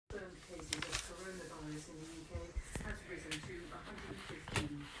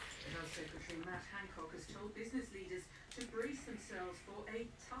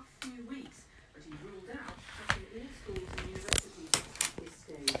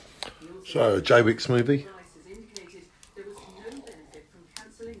So, Jaywick smoothie.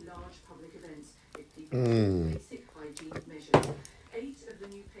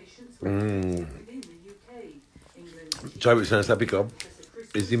 Jaywick Sands Happy Club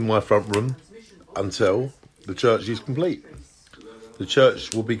is in my front room until the church is complete. The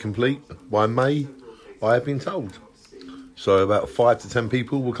church will be complete by May, I have been told. So about 5 to 10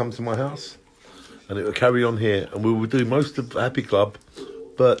 people will come to my house and it will carry on here, and we will do most of the Happy Club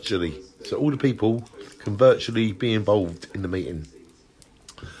virtually. So all the people can virtually be involved in the meeting.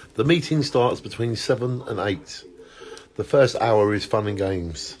 The meeting starts between 7 and 8. The first hour is fun and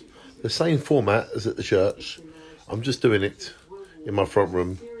games. The same format as at the church. I'm just doing it in my front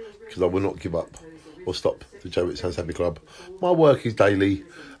room because I will not give up or stop the Jaywick Sands Happy Club. My work is daily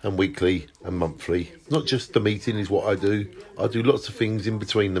and weekly and monthly. Not just the meeting is what I do. I do lots of things in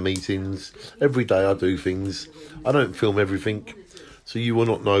between the meetings. Every day I do things. I don't film everything, so you will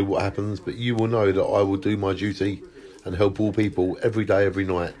not know what happens, but you will know that I will do my duty and help all people every day, every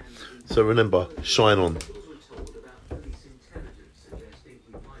night. So remember, shine on.